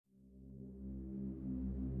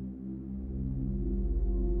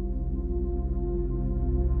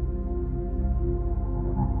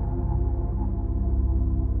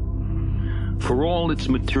For all its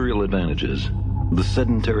material advantages, the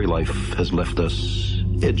sedentary life has left us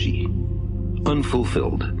edgy,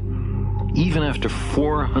 unfulfilled. Even after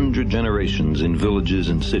 400 generations in villages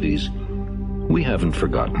and cities, we haven't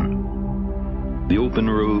forgotten. The open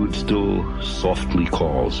road still softly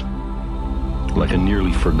calls, like a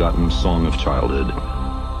nearly forgotten song of childhood.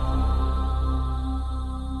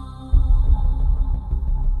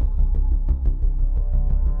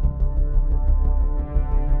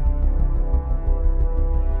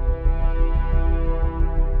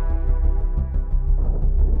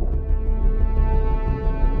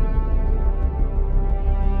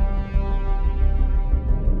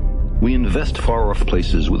 We invest far-off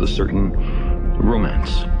places with a certain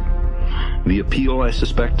romance. The appeal, I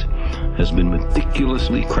suspect, has been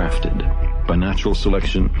meticulously crafted by natural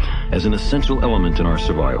selection as an essential element in our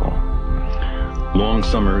survival. Long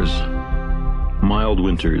summers, mild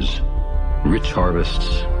winters, rich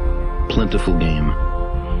harvests, plentiful game.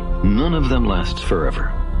 None of them lasts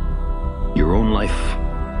forever. Your own life,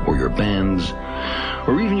 or your band's,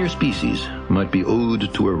 or even your species might be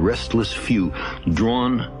owed to a restless few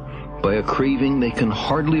drawn by a craving they can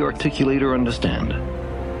hardly articulate or understand,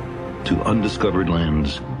 to undiscovered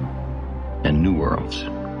lands and new worlds.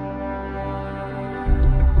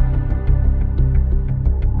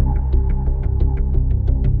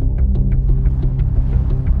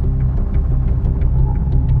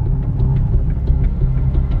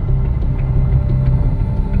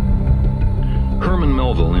 Herman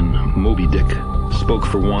Melville in Moby Dick spoke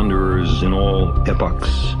for wanderers in all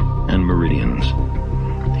epochs and meridians.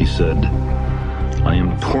 He said, "I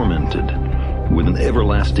am tormented with an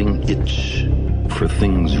everlasting itch for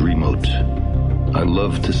things remote. I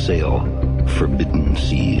love to sail forbidden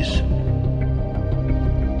seas."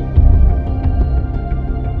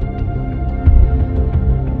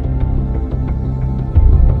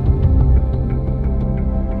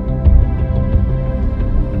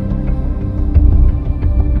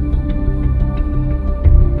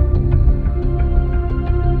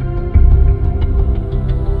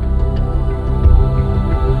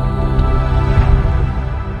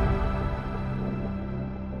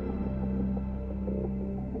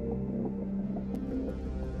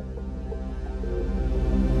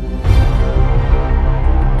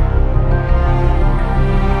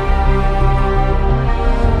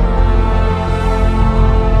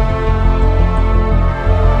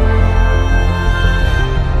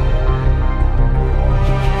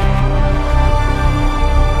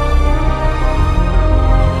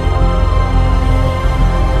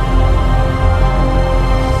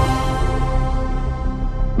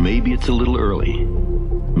 Maybe it's a little early.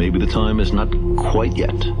 Maybe the time is not quite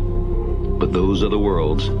yet. But those other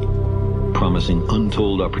worlds, promising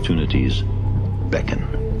untold opportunities, beckon.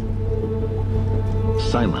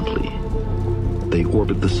 Silently, they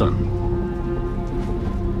orbit the sun,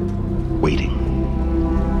 waiting.